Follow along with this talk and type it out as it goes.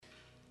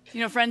You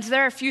know, friends,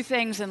 there are a few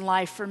things in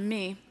life for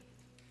me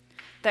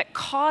that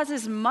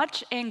causes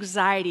much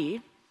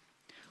anxiety,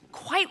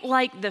 quite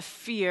like the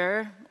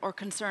fear or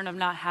concern of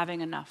not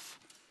having enough.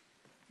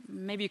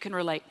 Maybe you can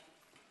relate.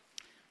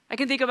 I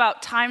can think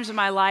about times in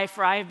my life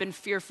where I have been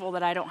fearful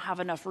that I don't have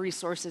enough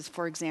resources,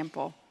 for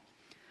example.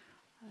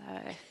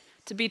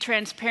 To be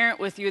transparent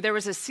with you, there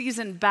was a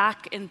season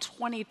back in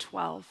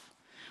 2012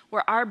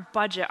 where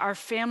our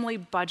family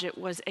budget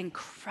was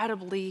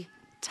incredibly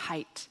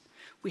tight.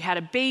 We had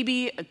a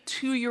baby, a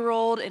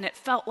 2-year-old, and it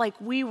felt like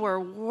we were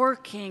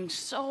working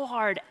so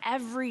hard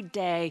every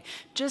day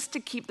just to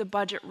keep the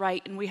budget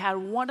right. And we had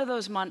one of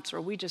those months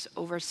where we just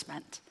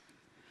overspent.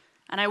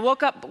 And I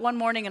woke up one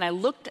morning and I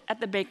looked at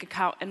the bank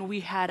account and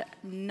we had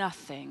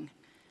nothing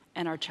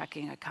in our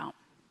checking account.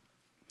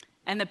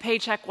 And the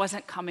paycheck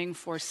wasn't coming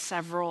for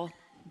several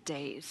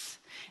days.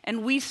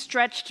 And we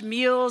stretched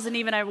meals, and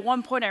even at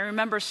one point I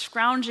remember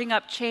scrounging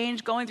up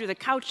change, going through the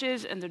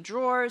couches and the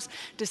drawers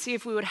to see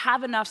if we would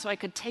have enough so I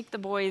could take the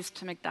boys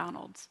to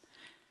McDonald's.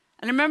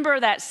 And I remember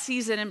that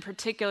season in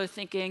particular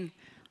thinking,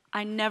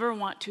 I never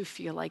want to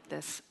feel like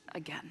this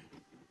again.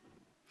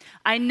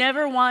 I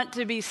never want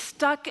to be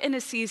stuck in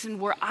a season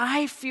where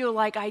I feel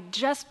like I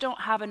just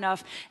don't have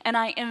enough, and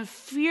I am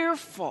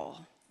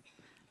fearful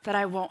that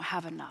I won't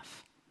have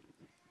enough.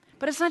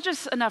 But it's not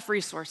just enough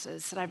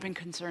resources that I've been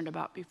concerned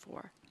about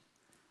before.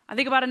 I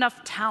think about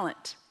enough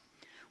talent.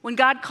 When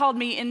God called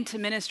me into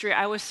ministry,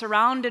 I was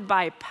surrounded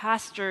by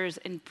pastors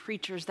and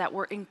preachers that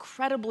were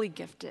incredibly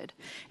gifted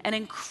and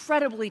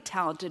incredibly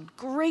talented,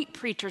 great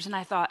preachers, and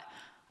I thought,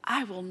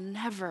 I will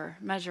never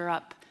measure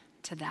up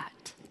to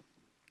that.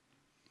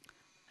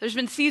 There's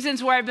been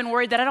seasons where I've been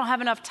worried that I don't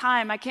have enough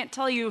time. I can't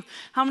tell you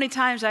how many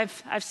times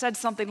I've said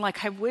something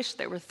like, I wish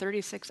there were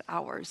 36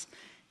 hours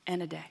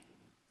in a day.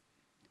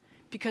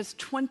 Because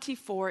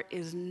 24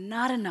 is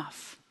not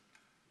enough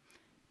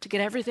to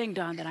get everything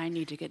done that I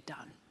need to get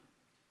done.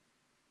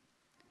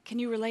 Can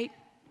you relate?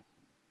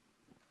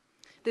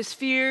 This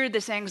fear,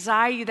 this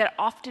anxiety that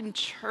often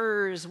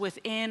churs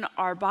within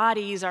our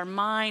bodies, our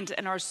minds,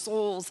 and our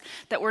souls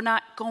that we're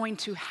not going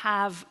to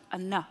have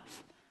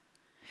enough.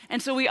 And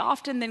so we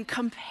often then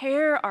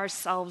compare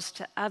ourselves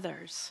to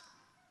others.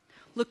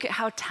 Look at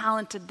how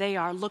talented they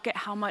are. Look at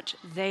how much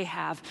they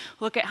have.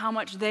 Look at how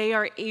much they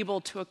are able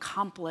to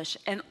accomplish.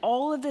 And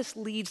all of this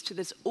leads to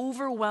this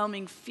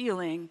overwhelming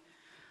feeling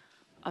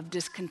of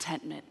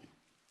discontentment.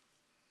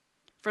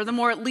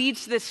 Furthermore, it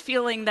leads to this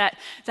feeling that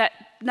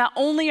not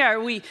only are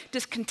we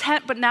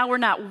discontent, but now we're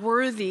not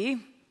worthy,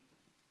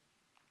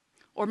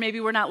 or maybe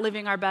we're not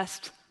living our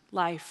best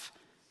life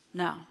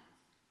now.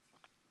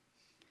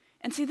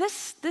 And see,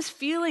 this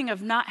feeling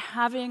of not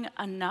having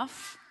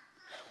enough,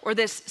 or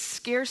this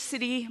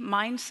scarcity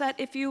mindset,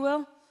 if you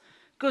will,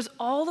 goes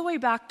all the way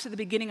back to the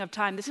beginning of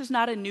time. This is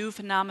not a new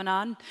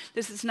phenomenon.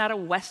 This is not a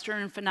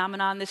Western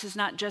phenomenon. This is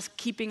not just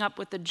keeping up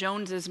with the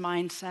Joneses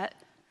mindset.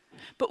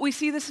 But we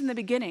see this in the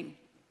beginning.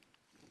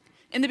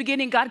 In the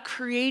beginning, God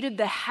created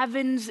the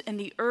heavens and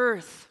the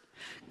earth.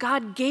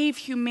 God gave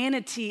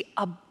humanity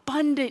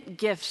abundant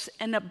gifts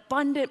and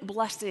abundant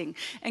blessing.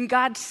 And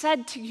God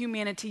said to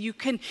humanity, you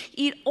can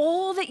eat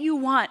all that you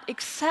want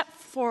except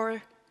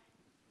for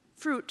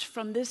fruit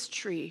from this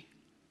tree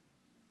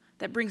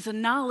that brings a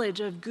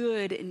knowledge of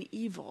good and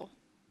evil.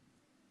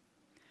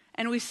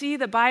 And we see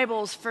the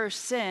Bible's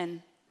first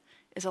sin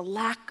is a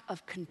lack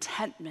of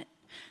contentment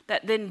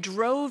that then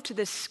drove to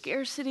this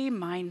scarcity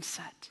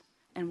mindset.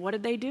 And what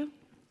did they do?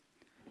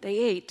 They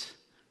ate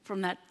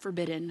from that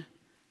forbidden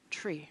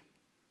tree.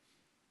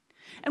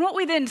 And what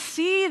we then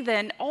see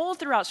then all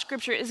throughout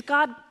Scripture is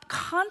God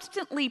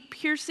constantly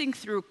piercing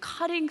through,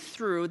 cutting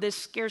through this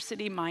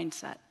scarcity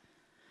mindset.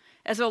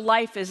 As though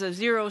life is a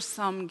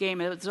zero-sum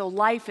game, as though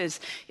life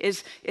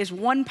is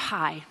one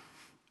pie.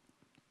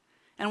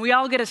 And we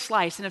all get a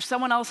slice. And if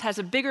someone else has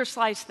a bigger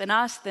slice than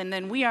us,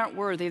 then we aren't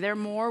worthy. They're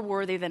more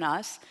worthy than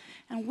us.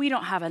 And we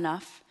don't have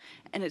enough.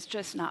 And it's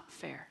just not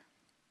fair.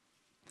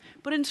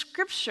 But in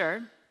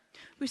Scripture,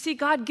 we see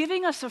God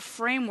giving us a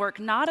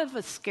framework not of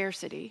a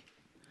scarcity,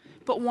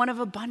 but one of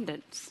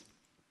abundance.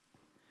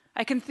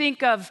 I can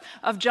think of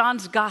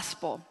John's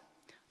gospel.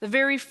 The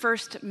very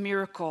first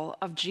miracle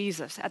of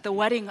Jesus at the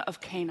wedding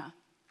of Cana.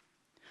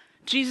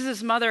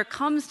 Jesus' mother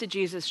comes to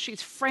Jesus.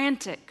 She's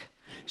frantic.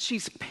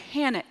 She's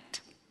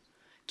panicked.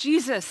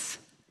 Jesus,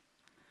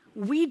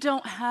 we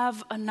don't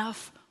have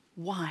enough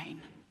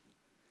wine.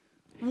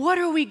 What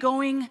are we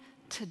going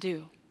to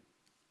do?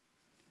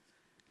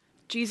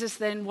 Jesus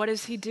then, what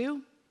does he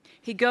do?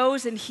 He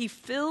goes and he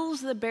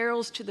fills the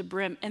barrels to the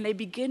brim, and they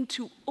begin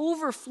to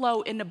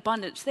overflow in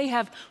abundance. They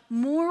have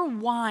more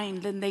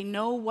wine than they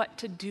know what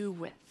to do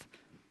with.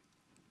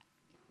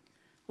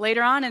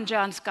 Later on in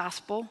John's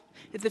gospel,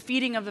 at the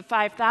feeding of the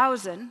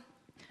 5,000,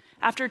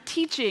 after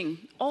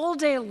teaching all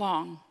day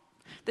long,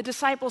 the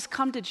disciples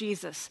come to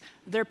Jesus.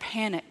 They're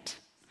panicked.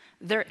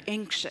 They're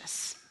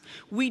anxious.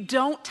 We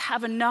don't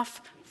have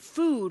enough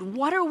food.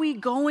 What are we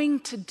going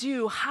to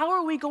do? How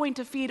are we going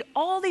to feed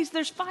all these?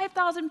 There's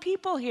 5,000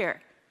 people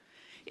here.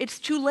 It's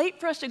too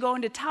late for us to go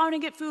into town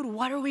and get food.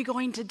 What are we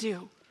going to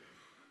do?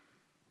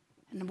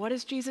 And what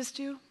does Jesus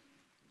do?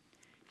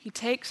 He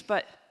takes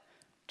but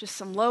just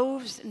some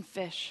loaves and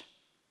fish,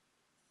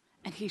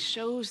 and he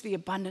shows the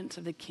abundance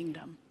of the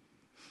kingdom.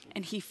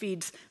 And he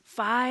feeds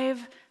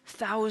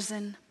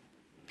 5,000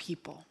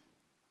 people.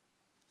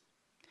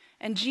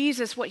 And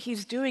Jesus, what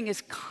he's doing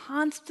is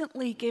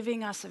constantly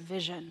giving us a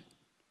vision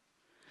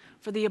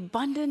for the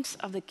abundance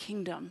of the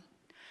kingdom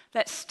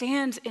that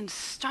stands in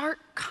stark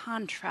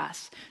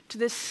contrast to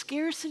this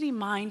scarcity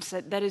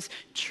mindset that is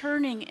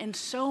churning in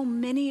so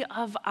many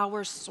of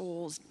our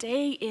souls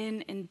day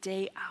in and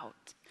day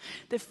out.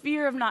 The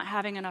fear of not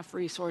having enough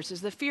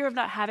resources, the fear of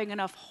not having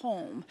enough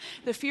home,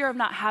 the fear of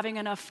not having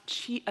enough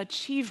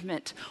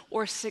achievement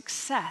or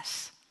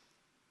success.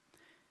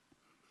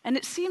 And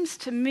it seems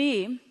to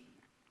me,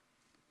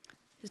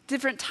 at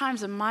different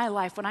times in my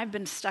life when I've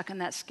been stuck in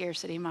that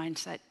scarcity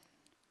mindset,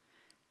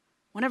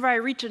 whenever I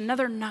reach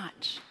another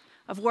notch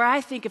of where I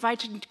think if I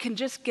can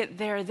just get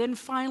there, then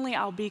finally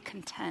I'll be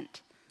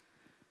content.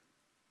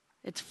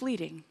 It's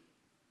fleeting.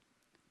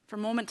 For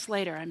moments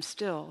later, I'm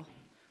still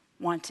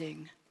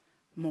wanting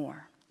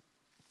more.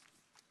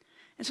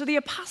 And so the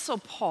Apostle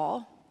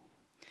Paul,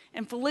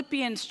 in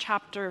Philippians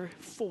chapter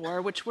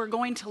 4, which we're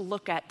going to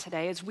look at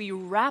today as we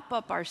wrap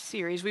up our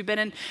series. We've been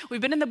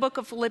in the book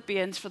of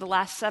Philippians for the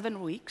last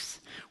 7 weeks,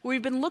 where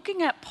we've been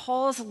looking at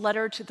Paul's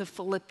letter to the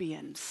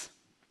Philippians.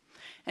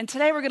 And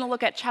today we're going to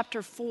look at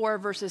chapter 4,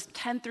 verses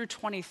 10 through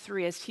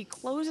 23, as he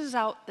closes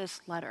out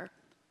this letter.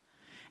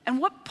 And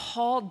what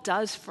Paul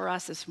does for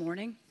us this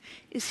morning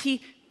is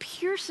he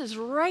pierces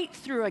right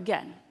through,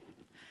 again,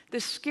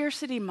 this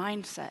scarcity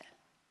mindset,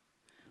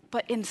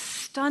 but in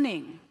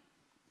stunning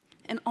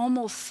and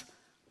almost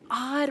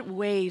odd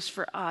ways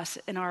for us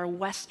in our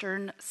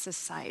Western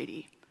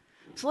society.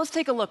 So let's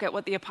take a look at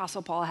what the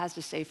Apostle Paul has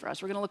to say for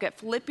us. We're going to look at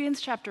Philippians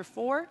chapter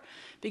 4,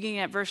 beginning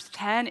at verse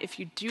 10. If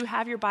you do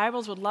have your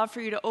Bibles, would love for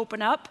you to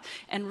open up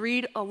and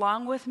read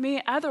along with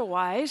me.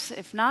 Otherwise,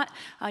 if not,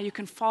 you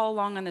can follow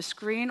along on the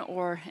screen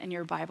or in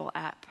your Bible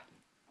app.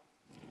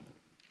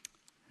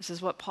 This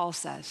is what Paul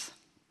says.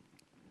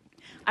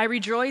 I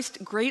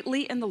rejoiced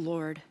greatly in the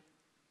Lord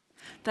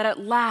that at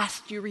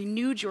last you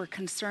renewed your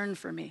concern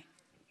for me.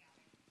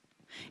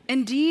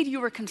 Indeed, you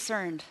were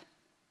concerned,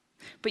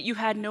 but you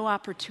had no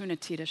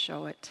opportunity to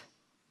show it.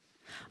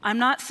 I'm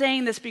not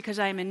saying this because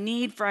I am in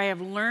need, for I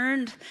have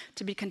learned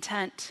to be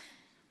content,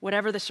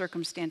 whatever the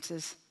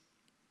circumstances.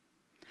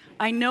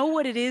 I know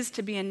what it is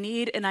to be in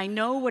need, and I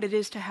know what it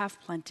is to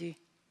have plenty.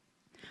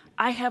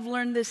 I have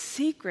learned the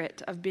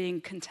secret of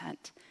being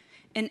content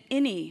in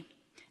any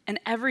and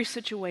every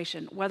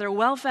situation, whether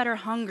well-fed or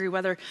hungry,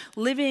 whether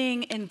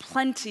living in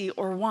plenty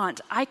or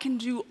want. I can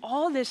do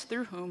all this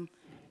through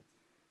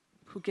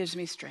who gives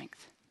me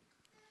strength.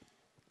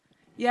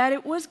 Yet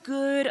it was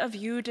good of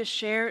you to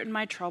share in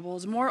my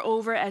troubles.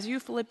 Moreover, as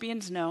you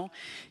Philippians know,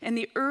 in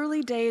the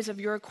early days of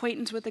your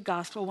acquaintance with the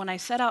gospel, when I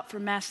set out for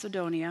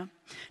Macedonia,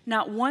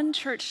 not one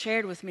church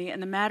shared with me in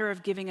the matter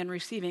of giving and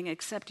receiving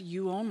except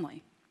you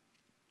only.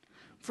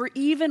 For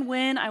even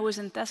when I was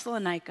in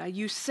Thessalonica,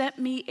 you sent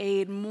me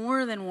aid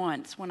more than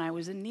once when I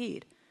was in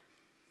need.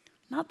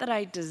 Not that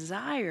I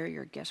desire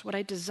your gifts. What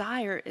I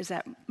desire is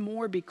that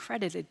more be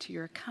credited to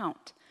your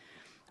account.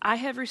 I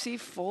have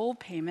received full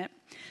payment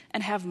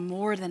and have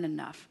more than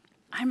enough.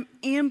 I'm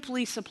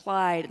amply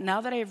supplied now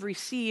that I have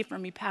received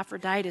from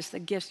Epaphroditus the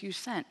gifts you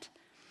sent.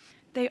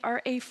 They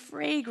are a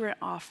fragrant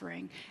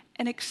offering,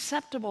 an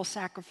acceptable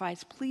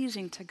sacrifice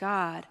pleasing to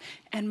God,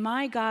 and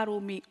my God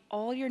will meet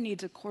all your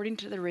needs according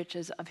to the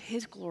riches of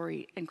his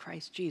glory in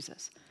Christ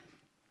Jesus.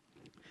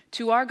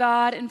 To our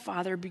God and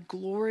Father be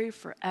glory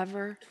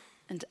forever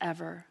and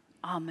ever.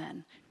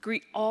 Amen.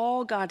 Greet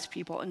all God's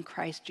people in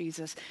Christ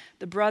Jesus.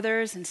 The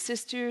brothers and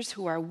sisters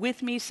who are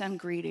with me send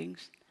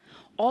greetings.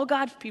 All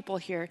God's people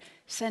here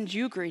send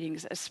you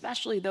greetings,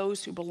 especially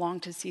those who belong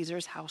to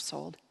Caesar's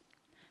household.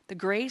 The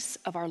grace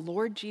of our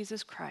Lord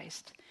Jesus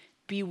Christ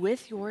be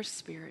with your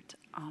spirit.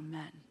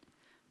 Amen.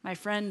 My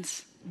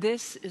friends,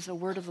 this is the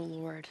word of the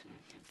Lord.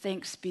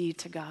 Thanks be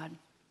to God.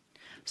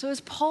 So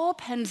as Paul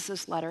pens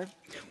this letter,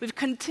 we've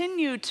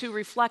continued to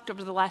reflect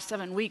over the last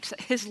 7 weeks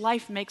that his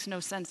life makes no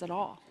sense at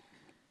all.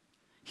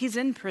 He's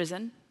in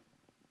prison.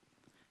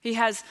 He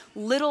has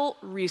little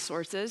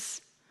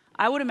resources.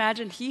 I would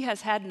imagine he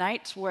has had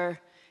nights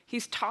where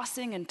he's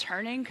tossing and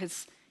turning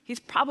because he's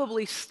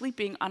probably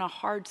sleeping on a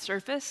hard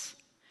surface.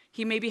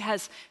 He maybe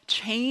has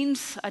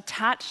chains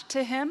attached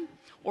to him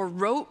or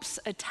ropes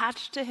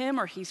attached to him,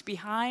 or he's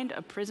behind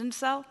a prison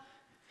cell.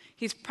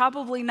 He's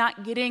probably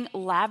not getting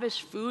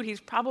lavish food. He's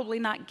probably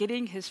not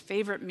getting his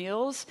favorite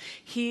meals.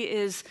 He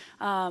is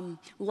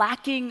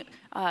lacking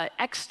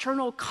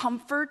external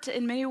comfort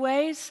in many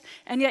ways.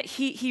 And yet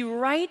he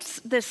writes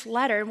this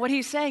letter, and what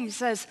he's saying, he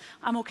says,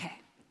 I'm okay.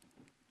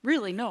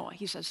 Really, no.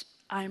 He says,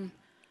 I'm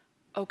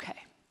okay.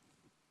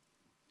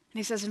 And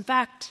he says, in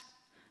fact,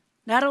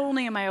 not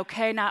only am I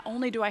okay, not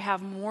only do I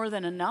have more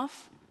than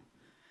enough,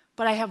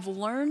 but I have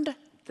learned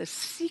the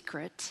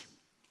secret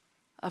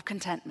of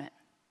contentment.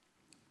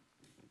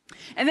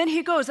 And then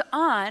he goes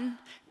on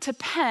to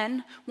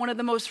pen one of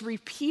the most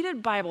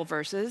repeated Bible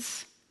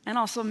verses and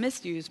also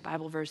misused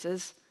Bible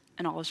verses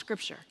in all of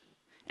Scripture.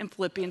 In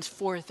Philippians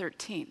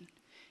 4:13,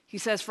 he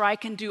says, "For I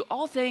can do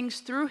all things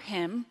through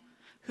him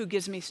who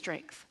gives me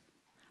strength."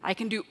 I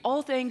can do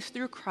all things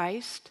through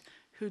Christ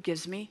who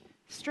gives me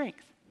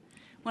strength.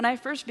 When I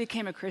first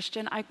became a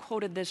Christian, I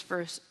quoted this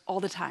verse all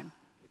the time.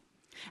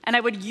 And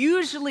I would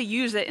usually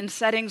use it in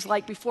settings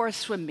like before a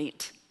swim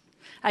meet.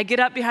 I'd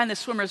get up behind the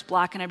swimmer's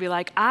block and I'd be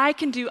like, I'm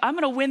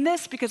going to win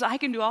this because I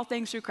can do all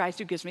things through Christ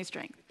who gives me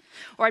strength.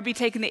 Or I'd be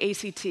taking the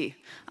ACT.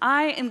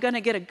 I am going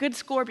to get a good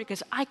score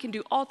because I can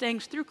do all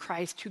things through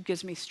Christ who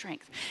gives me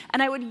strength.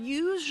 And I would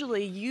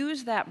usually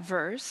use that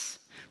verse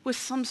with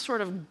some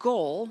sort of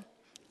goal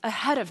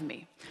ahead of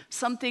me,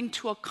 something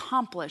to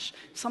accomplish,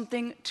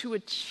 something to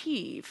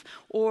achieve,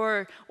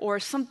 or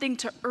something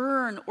to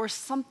earn, or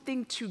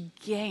something to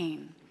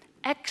gain,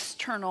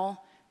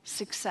 external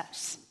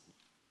success.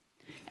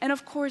 And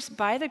of course,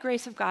 by the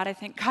grace of God, I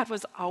think God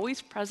was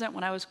always present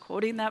when I was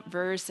quoting that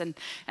verse and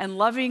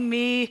loving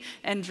me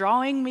and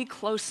drawing me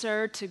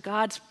closer to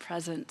God's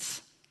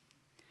presence.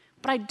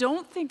 But I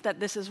don't think that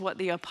this is what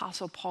the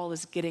Apostle Paul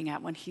is getting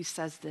at when he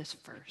says this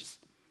verse.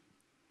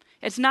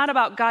 It's not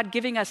about God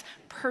giving us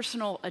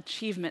personal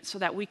achievement so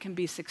that we can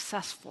be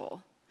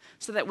successful,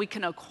 so that we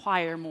can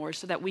acquire more,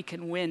 so that we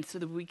can win, so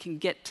that we can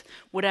get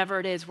whatever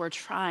it is we're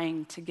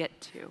trying to get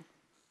to.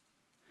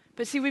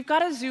 But see, we've got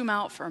to zoom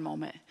out for a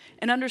moment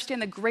and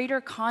understand the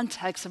greater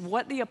context of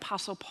what the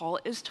Apostle Paul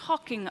is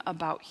talking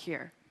about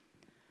here.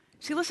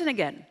 See, listen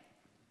again.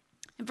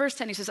 In verse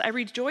 10, he says, "I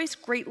rejoice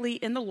greatly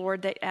in the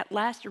Lord that at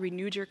last you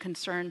renewed your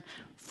concern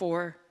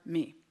for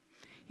me."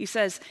 He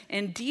says,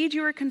 "Indeed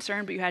you were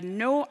concerned, but you had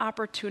no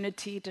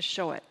opportunity to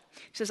show it."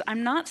 He says,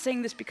 "I'm not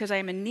saying this because I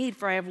am in need,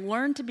 for I have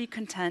learned to be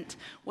content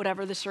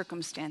whatever the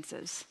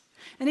circumstances."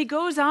 And he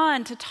goes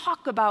on to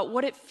talk about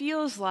what it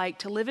feels like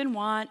to live in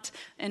want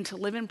and to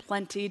live in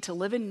plenty, to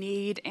live in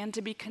need and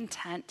to be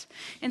content.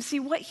 And see,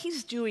 what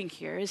he's doing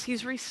here is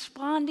he's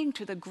responding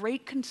to the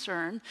great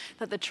concern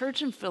that the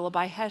church in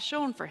Philippi has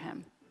shown for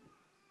him.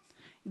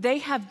 They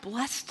have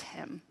blessed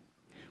him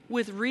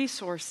with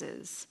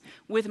resources,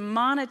 with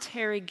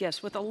monetary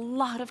gifts, with a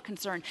lot of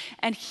concern,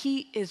 and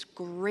he is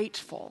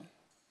grateful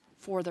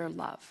for their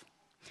love.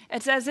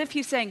 It's as if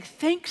he's saying,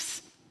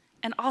 thanks,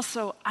 and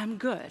also, I'm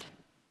good.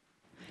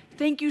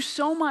 Thank you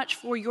so much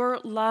for your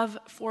love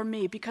for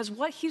me, because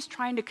what he's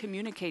trying to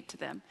communicate to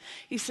them,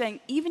 he's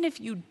saying, even if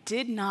you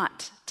did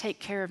not take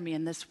care of me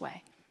in this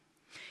way,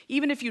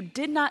 even if you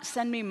did not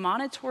send me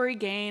monetary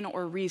gain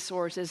or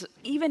resources,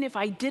 even if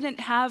I didn't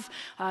have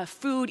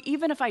food,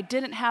 even if I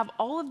didn't have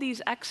all of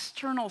these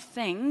external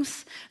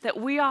things that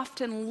we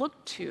often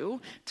look to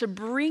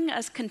bring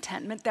us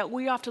contentment, that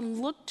we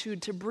often look to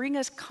bring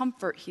us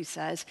comfort, he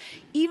says,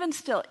 even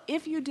still,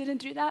 if you didn't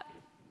do that,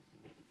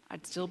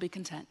 I'd still be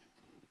content.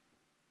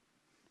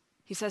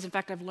 He says, in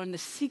fact, I've learned the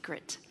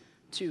secret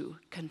to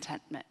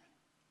contentment.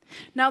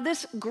 Now,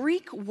 this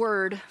Greek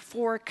word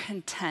for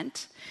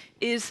content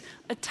is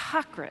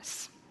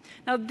atokris.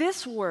 Now,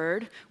 this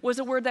word was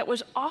a word that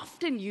was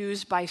often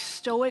used by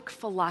Stoic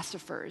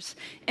philosophers,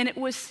 and it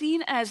was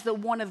seen as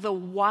one of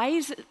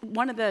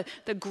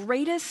the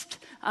greatest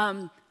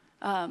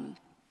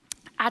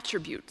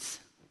attributes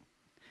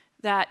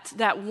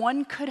that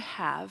one could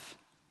have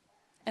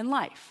in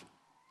life.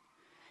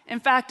 In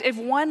fact, if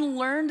one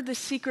learned the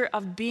secret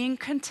of being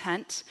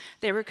content,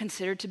 they were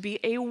considered to be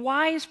a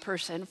wise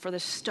person for the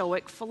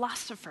Stoic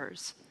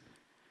philosophers.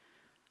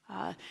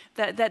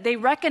 That they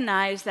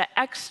recognized that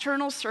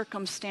external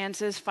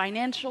circumstances,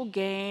 financial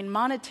gain,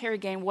 monetary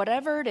gain,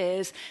 whatever it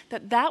is,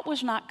 that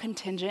was not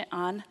contingent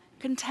on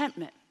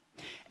contentment.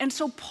 And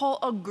so Paul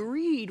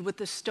agreed with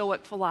the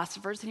Stoic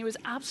philosophers, and he was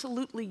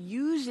absolutely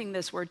using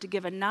this word to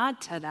give a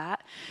nod to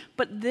that.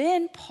 But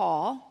then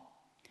Paul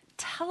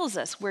tells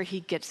us where he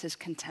gets his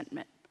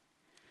contentment.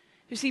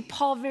 You see,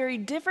 Paul, very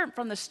different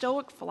from the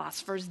Stoic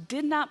philosophers,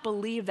 did not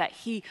believe that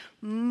he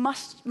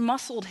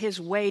muscled his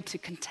way to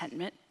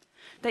contentment,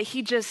 that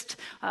he just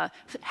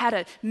had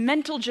a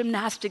mental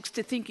gymnastics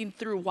to thinking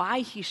through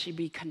why he should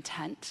be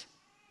content.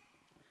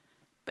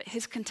 But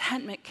his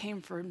contentment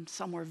came from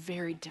somewhere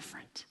very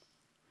different.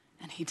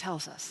 And he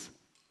tells us,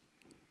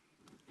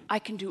 I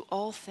can do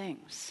all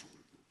things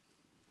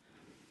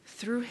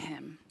through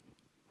him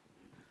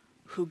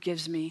who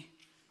gives me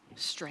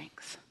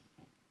strength.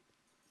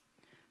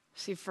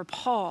 See, for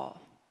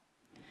Paul,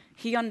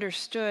 he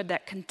understood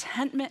that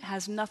contentment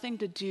has nothing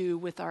to do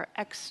with our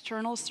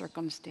external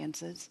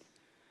circumstances,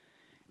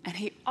 and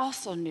he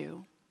also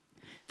knew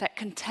that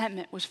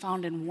contentment was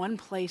found in one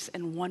place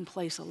and one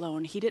place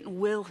alone. He didn't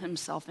will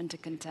himself into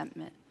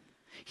contentment.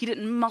 He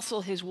didn't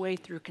muscle his way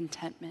through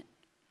contentment.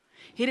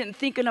 He didn't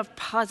think enough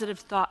positive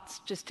thoughts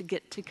just to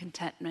get to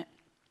contentment.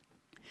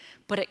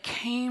 But it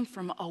came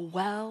from a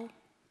well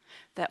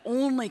that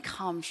only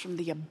comes from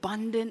the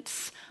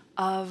abundance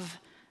of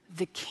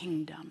the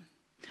kingdom.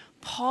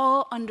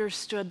 Paul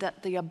understood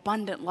that the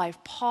abundant life,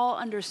 Paul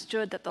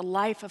understood that the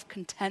life of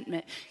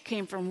contentment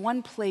came from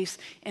one place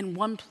and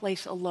one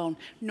place alone,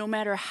 no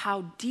matter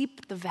how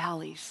deep the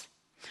valleys,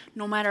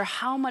 No matter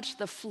how much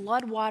the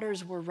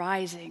floodwaters were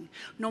rising,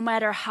 no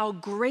matter how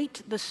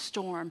great the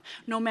storm,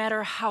 no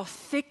matter how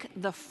thick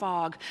the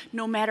fog,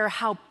 no matter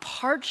how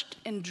parched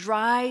and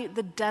dry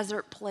the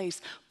desert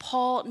place,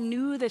 Paul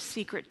knew the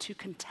secret to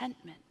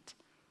contentment.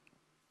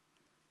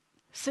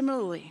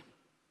 Similarly,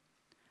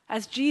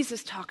 as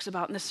Jesus talks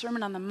about in the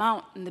Sermon on the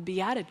Mount and the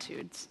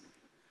Beatitudes,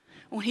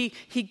 when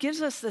he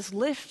gives us this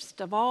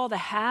list of all the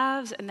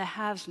haves and the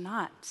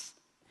have-nots.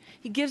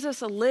 He gives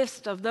us a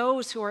list of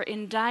those who are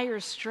in dire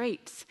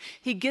straits.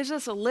 He gives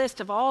us a list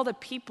of all the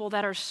people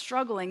that are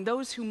struggling,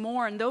 those who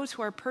mourn, those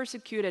who are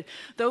persecuted,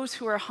 those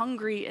who are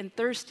hungry and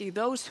thirsty,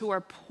 those who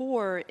are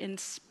poor in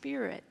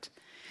spirit.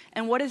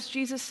 And what does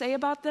Jesus say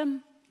about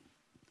them?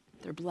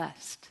 They're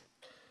blessed.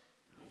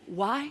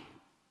 Why?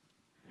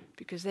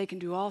 Because they can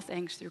do all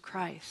things through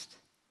Christ,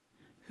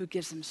 who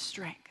gives them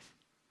strength.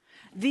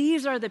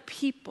 These are the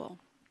people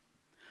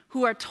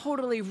who are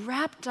totally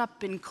wrapped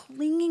up in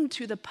clinging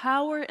to the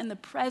power and the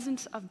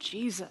presence of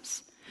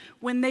Jesus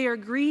when they are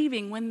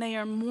grieving, when they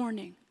are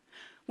mourning,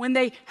 when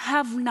they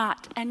have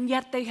not, and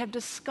yet they have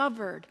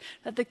discovered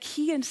that the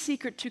key and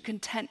secret to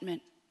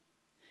contentment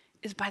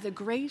is by the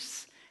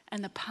grace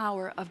and the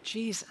power of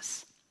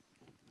Jesus.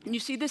 And you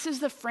see, this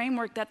is the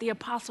framework that the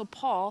Apostle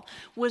Paul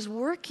was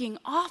working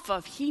off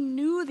of. He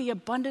knew the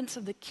abundance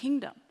of the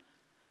kingdom.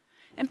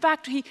 In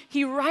fact,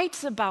 he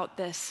writes about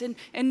this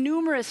in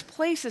numerous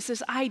places,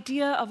 this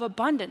idea of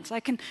abundance. I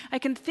can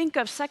think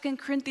of 2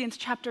 Corinthians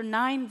chapter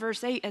 9,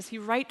 verse 8, as he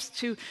writes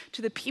to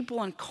the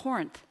people in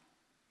Corinth.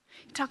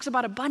 He talks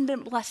about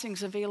abundant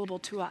blessings available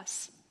to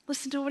us.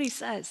 Listen to what he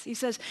says. He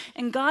says,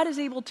 "And God is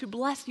able to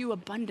bless you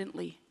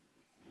abundantly,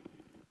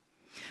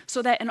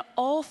 so that in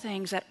all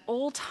things, at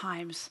all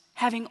times,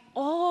 having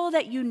all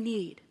that you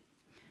need,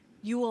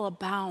 you will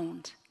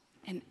abound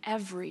in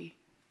every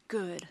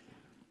good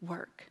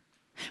work."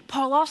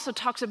 Paul also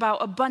talks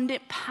about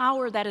abundant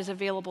power that is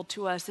available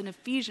to us in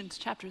Ephesians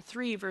chapter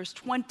 3, verse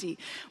 20,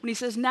 when he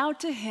says, "Now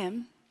to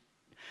him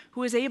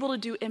who is able to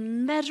do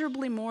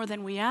immeasurably more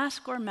than we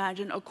ask or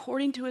imagine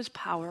according to his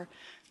power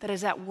that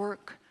is at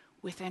work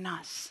within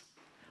us."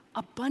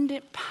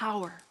 Abundant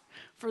power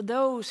for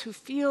those who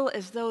feel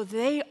as though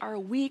they are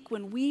weak.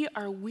 When we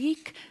are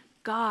weak,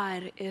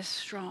 God is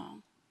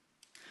strong.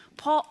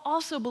 Paul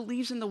also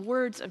believes in the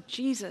words of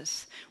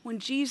Jesus when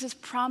Jesus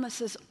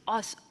promises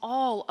us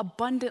all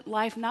abundant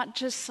life, not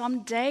just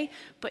someday,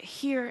 but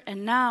here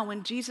and now.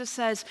 When Jesus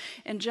says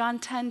in John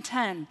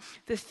 10:10,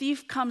 "The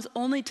thief comes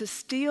only to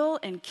steal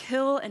and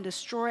kill and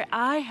destroy.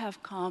 I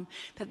have come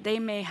that they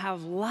may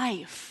have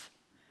life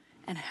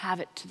and have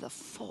it to the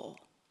full."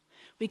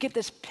 We get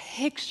this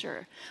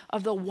picture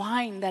of the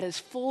wine that is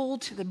full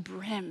to the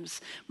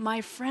brims.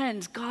 My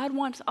friends, God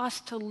wants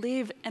us to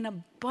live an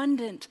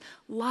abundant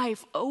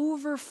life,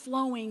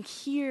 overflowing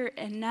here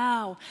and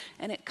now,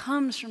 and it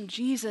comes from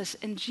Jesus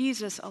and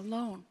Jesus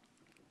alone.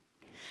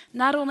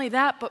 Not only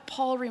that, but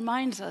Paul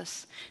reminds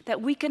us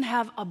that we can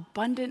have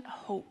abundant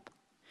hope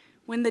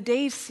when the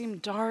days seem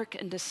dark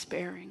and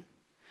despairing,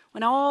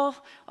 when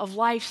all of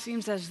life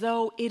seems as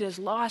though it is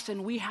lost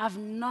and we have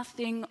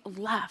nothing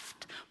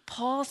left.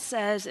 Paul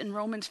says in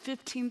Romans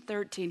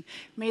 15:13,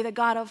 "May the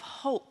God of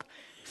hope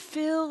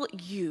fill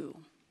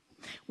you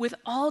with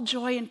all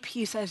joy and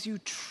peace as you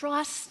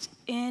trust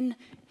in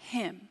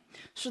him,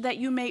 so that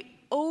you may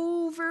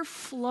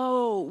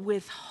overflow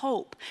with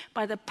hope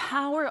by the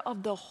power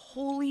of the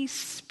Holy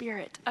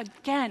Spirit."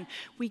 Again,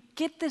 we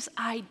get this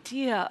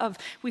idea of,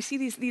 we see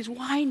these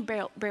wine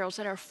barrels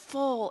that are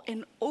full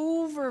and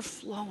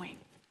overflowing.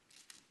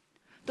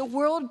 The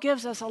world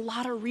gives us a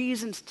lot of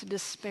reasons to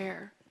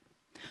despair.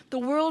 The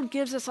world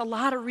gives us a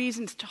lot of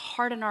reasons to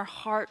harden our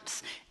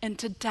hearts and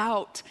to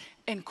doubt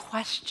and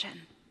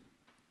question.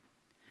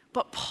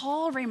 But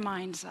Paul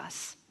reminds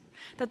us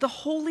that the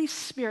Holy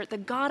Spirit, the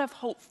God of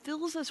hope,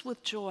 fills us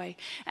with joy,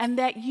 and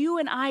that you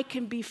and I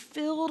can be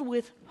filled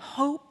with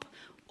hope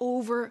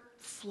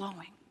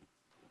overflowing.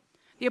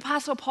 The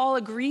Apostle Paul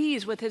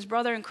agrees with his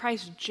brother in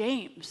Christ,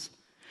 James,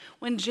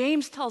 when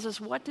James tells us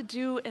what to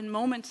do in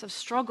moments of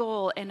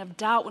struggle and of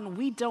doubt when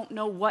we don't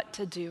know what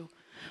to do.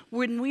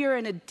 When we are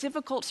in a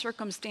difficult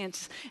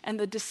circumstance and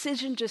the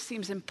decision just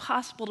seems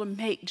impossible to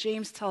make,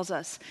 James tells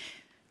us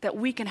that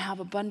we can have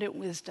abundant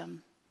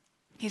wisdom.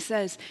 He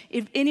says,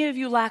 "If any of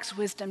you lacks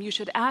wisdom, you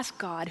should ask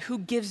God, who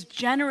gives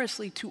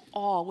generously to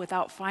all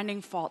without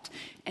finding fault,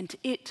 and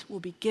it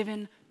will be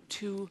given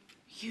to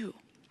you."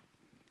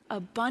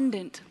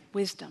 Abundant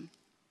wisdom.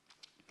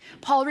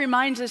 Paul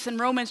reminds us in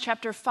Romans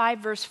chapter 5,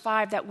 verse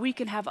 5, that we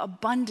can have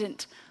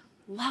abundant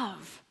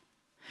love.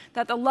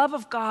 That the love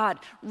of God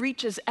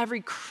reaches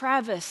every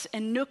crevice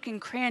and nook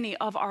and cranny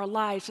of our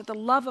lives. That the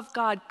love of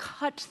God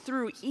cuts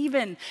through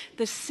even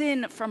the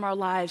sin from our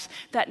lives.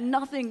 That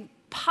nothing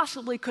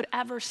possibly could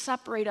ever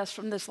separate us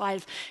from this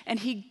life. And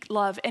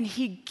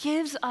he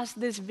gives us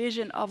this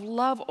vision of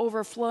love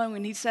overflowing.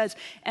 And he says,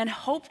 "And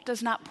hope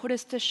does not put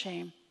us to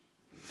shame,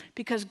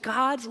 because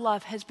God's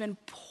love has been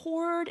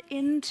poured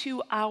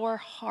into our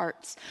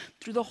hearts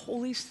through the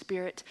Holy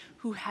Spirit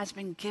who has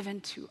been given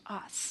to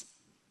us."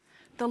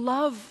 the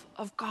love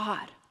of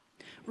God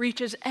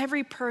reaches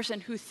every person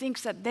who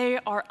thinks that they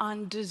are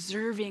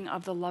undeserving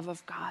of the love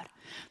of God.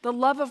 The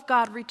love of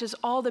God reaches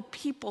all the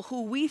people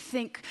who we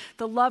think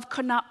the love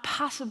could not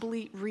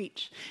possibly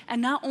reach.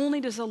 And not only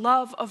does the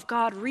love of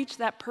God reach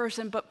that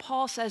person, but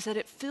Paul says that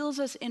it fills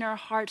us in our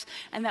hearts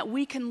and that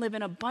we can live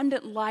an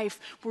abundant life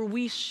where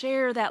we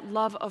share that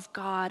love of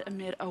God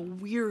amid a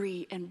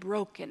weary and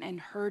broken and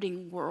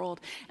hurting world,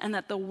 and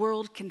that the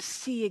world can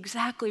see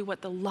exactly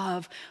what the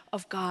love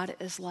of God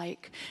is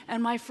like.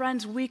 And my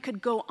friends, we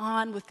could go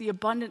on with the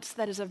abundance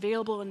that is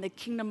available in the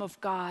kingdom of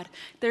God.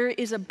 There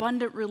is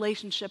abundant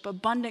relationship,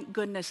 abundant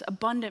goodness,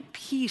 abundant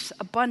peace,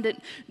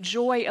 abundant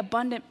joy,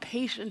 abundant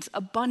patience,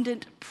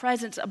 abundant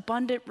presence,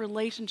 abundant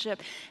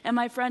relationship. And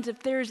my friends,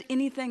 if there's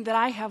anything that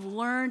I have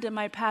learned in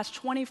my past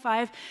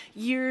 25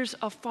 years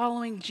of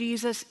following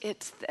Jesus,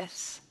 it's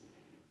this.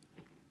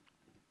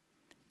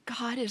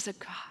 God is a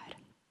God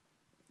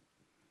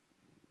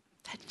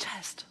that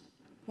just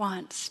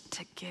wants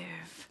to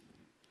give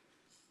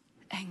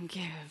and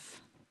give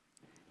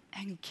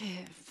and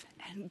give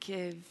and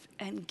give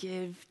and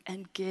give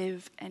and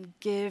give and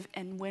give.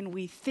 And when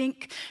we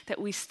think that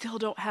we still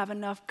don't have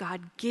enough,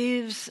 God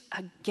gives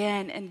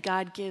again, and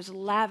God gives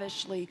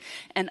lavishly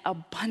and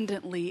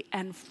abundantly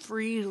and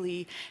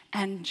freely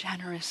and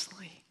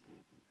generously.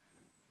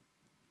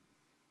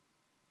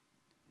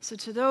 So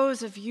to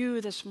those of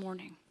you this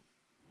morning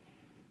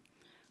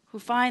who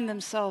find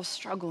themselves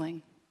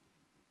struggling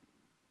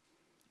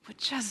with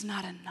just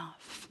not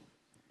enough,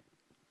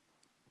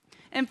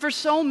 and for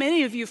so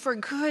many of you, for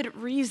good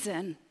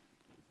reason,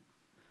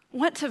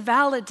 want to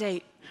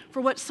validate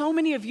for what so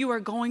many of you are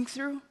going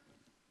through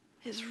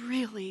is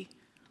really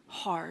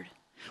hard.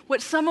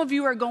 What some of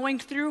you are going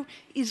through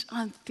is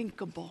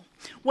unthinkable.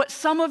 What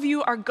some of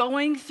you are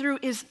going through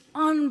is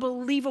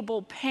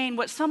unbelievable pain.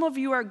 What some of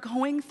you are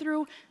going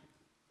through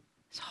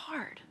is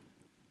hard.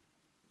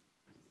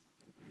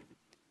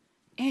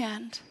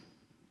 And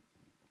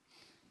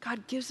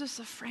God gives us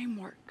a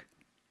framework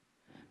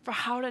for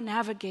how to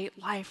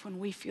navigate life when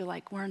we feel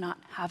like we're not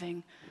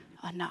having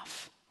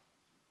enough.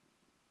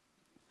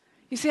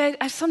 You see,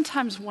 I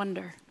sometimes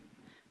wonder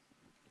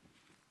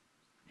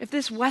if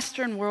this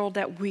Western world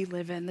that we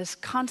live in, this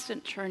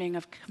constant churning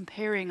of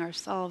comparing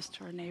ourselves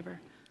to our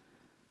neighbor,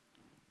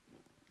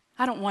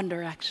 I don't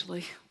wonder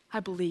actually,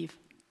 I believe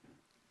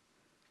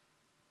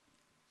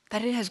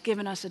that it has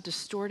given us a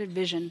distorted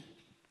vision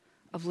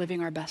of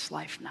living our best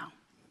life now.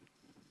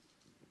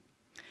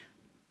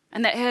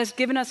 And that has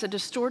given us a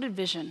distorted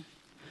vision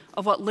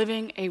of what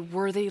living a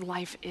worthy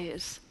life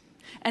is.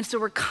 And so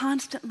we're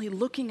constantly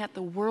looking at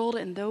the world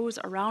and those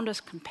around us,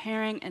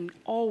 comparing, and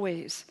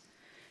always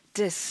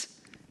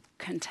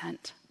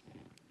discontent.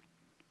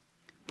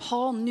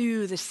 Paul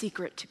knew the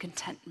secret to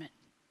contentment.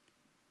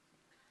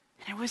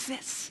 And it was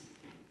this.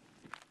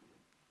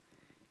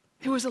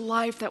 It was a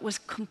life that was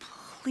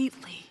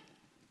completely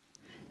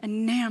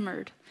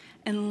enamored,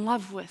 in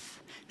love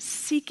with,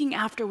 seeking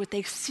after with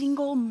a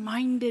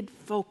single-minded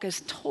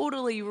focus,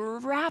 totally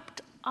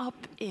wrapped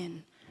up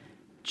in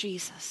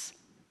Jesus.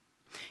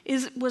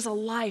 It was a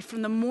life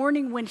from the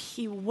morning when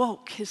he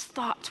woke, his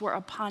thoughts were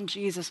upon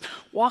Jesus,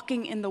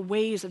 walking in the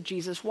ways of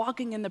Jesus,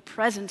 walking in the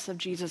presence of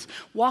Jesus,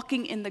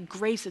 walking in the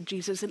grace of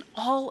Jesus, and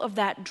all of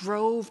that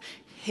drove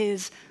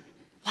his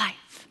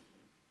life.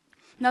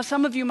 Now,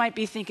 some of you might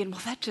be thinking,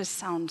 well, that just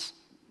sounds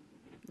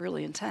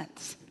really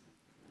intense.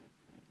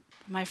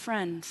 My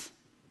friends,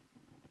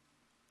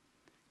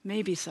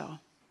 maybe so,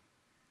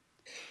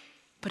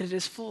 but it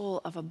is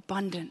full of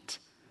abundant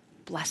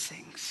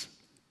blessings.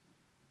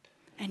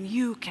 And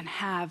you can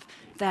have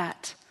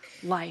that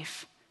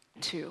life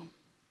too.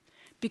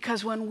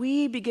 Because when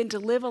we begin to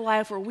live a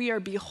life where we are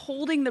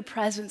beholding the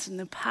presence and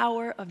the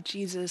power of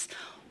Jesus,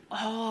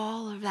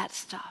 all of that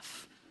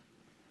stuff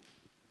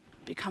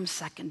becomes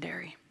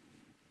secondary.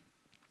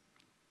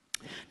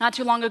 Not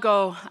too long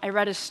ago, I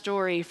read a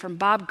story from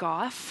Bob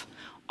Goff,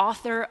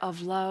 author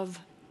of Love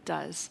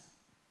Does.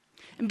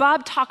 And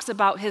Bob talks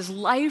about his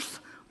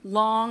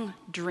lifelong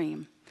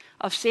dream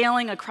of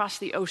sailing across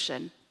the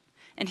ocean.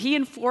 And he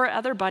and 4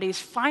 other buddies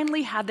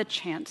finally had the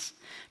chance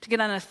to get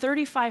on a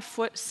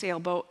 35-foot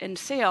sailboat and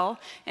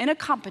sail in a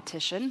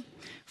competition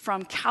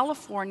from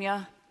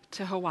California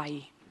to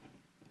Hawaii.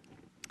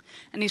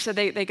 And he said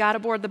they got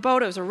aboard the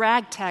boat. It was a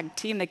ragtag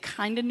team. They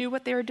kind of knew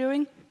what they were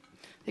doing.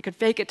 They could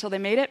fake it till they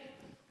made it.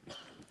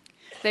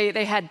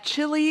 They had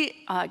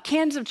chili,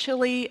 cans of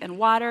chili and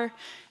water,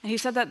 and he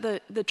said that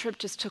the trip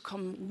just took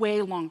them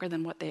way longer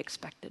than what they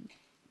expected.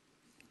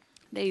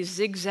 They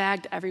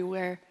zigzagged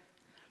everywhere.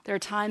 There are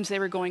times they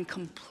were going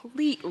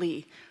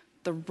completely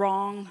the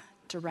wrong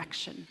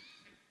direction.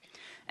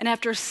 And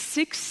after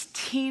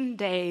 16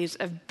 days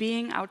of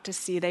being out to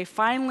sea, they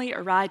finally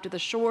arrived at the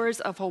shores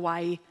of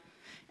Hawaii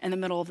in the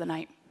middle of the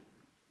night.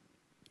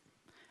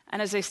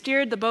 And as they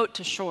steered the boat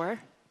to shore,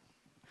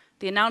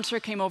 the announcer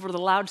came over the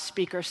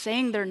loudspeaker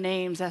saying their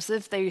names as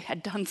if they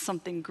had done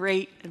something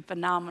great and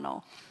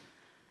phenomenal.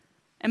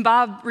 And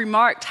Bob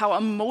remarked how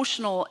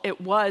emotional it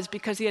was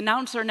because the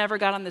announcer never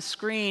got on the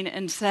screen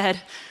and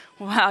said,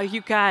 Wow, you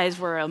guys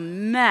were a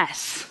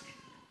mess.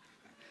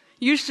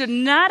 You should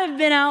not have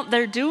been out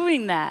there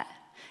doing that.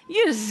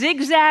 You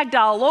zigzagged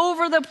all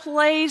over the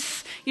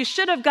place. You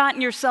should have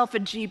gotten yourself a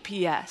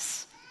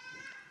GPS.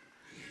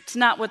 It's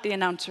not what the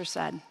announcer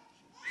said.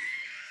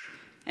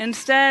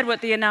 Instead, what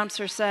the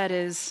announcer said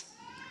is,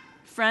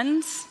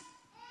 friends,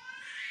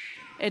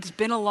 it's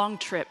been a long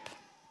trip.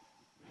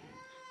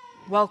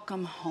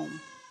 Welcome home.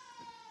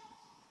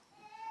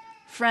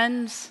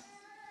 Friends,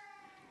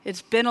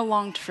 it's been a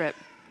long trip.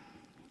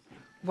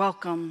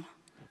 Welcome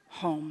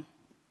home.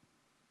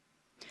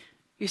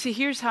 You see,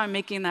 here's how I'm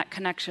making that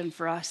connection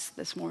for us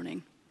this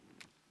morning.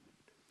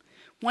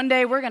 One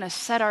day we're going to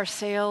set our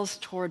sails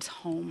towards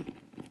home,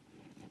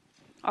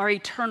 our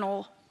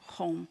eternal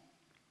home.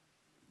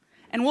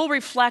 And we'll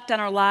reflect on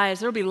our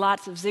lives. There'll be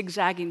lots of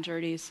zigzagging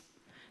journeys.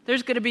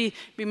 There's going to be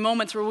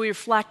moments where we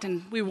reflect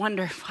and we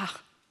wonder, wow,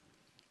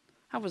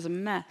 that was a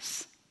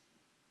mess.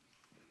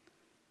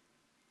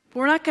 But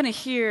we're not going to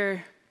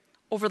hear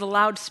over the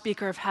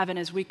loudspeaker of heaven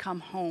as we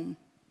come home,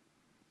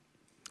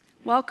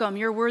 welcome,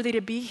 you're worthy to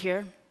be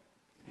here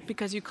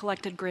because you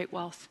collected great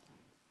wealth.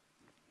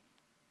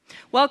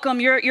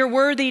 Welcome, you're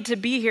worthy to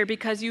be here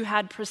because you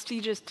had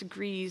prestigious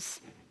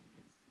degrees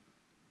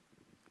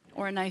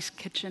or a nice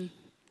kitchen.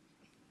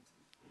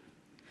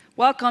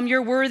 Welcome,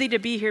 you're worthy to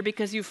be here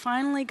because you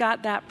finally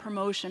got that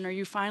promotion or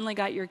you finally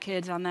got your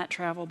kids on that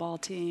travel ball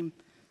team.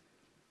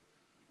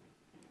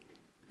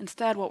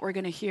 Instead, what we're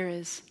going to hear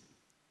is,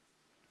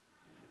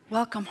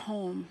 welcome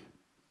home.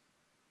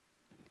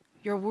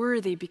 You're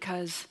worthy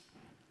because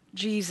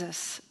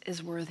Jesus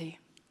is worthy.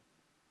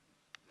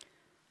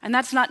 And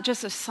that's not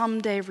just a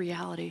someday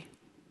reality,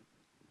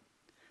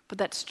 but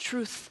that's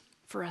truth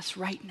for us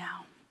right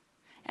now.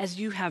 As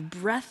you have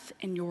breath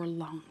in your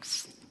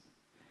lungs,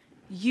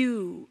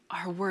 you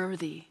are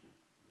worthy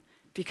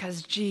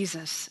because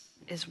Jesus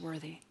is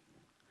worthy.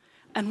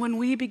 And when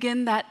we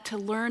begin to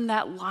learn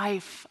that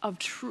life of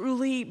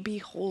truly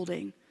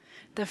beholding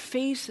the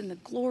face and the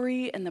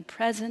glory and the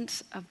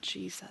presence of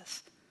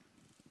Jesus,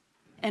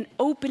 and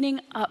opening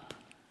up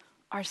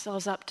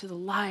ourselves up to the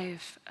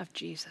life of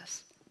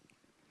Jesus,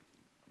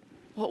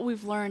 what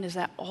we've learned is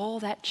that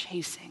all that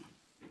chasing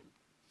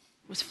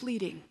was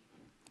fleeting,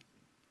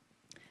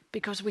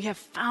 because we have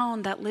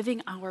found that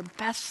living our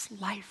best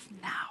life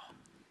now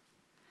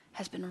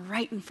has been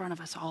right in front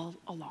of us all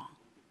along.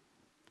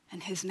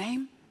 And his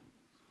name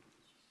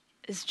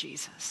is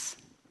Jesus.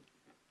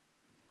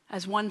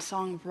 As one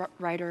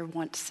songwriter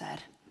once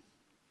said,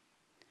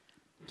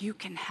 you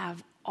can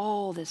have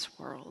all this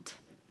world,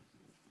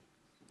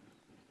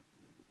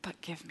 but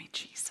give me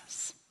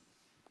Jesus.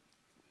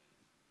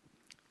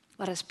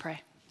 Let us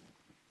pray.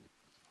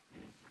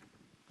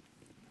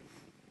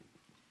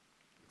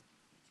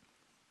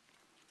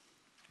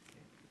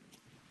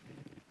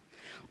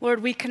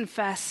 Lord, we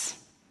confess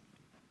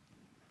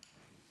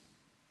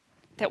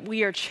that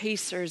we are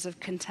chasers of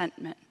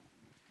contentment,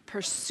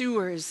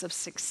 pursuers of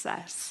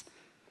success,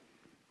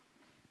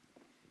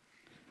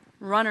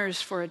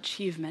 runners for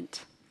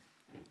achievement.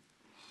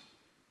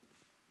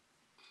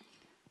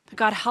 But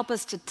God, help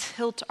us to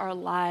tilt our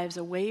lives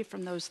away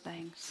from those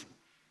things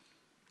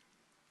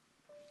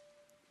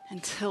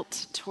and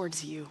tilt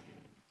towards you.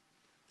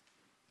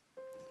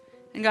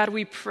 And God,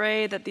 we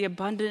pray that the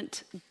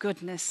abundant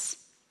goodness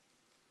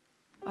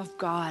of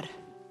God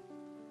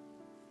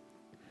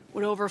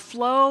would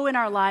overflow in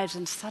our lives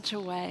in such a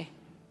way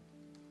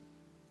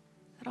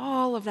that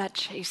all of that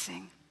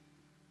chasing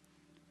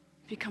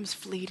becomes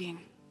fleeting,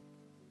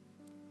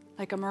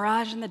 like a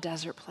mirage in the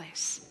desert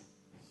place.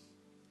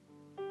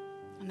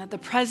 And that the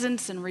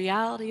presence and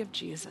reality of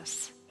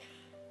Jesus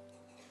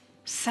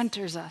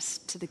centers us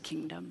to the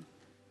kingdom.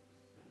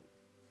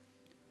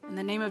 In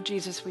the name of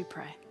Jesus we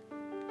pray.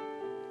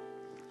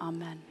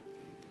 Amen.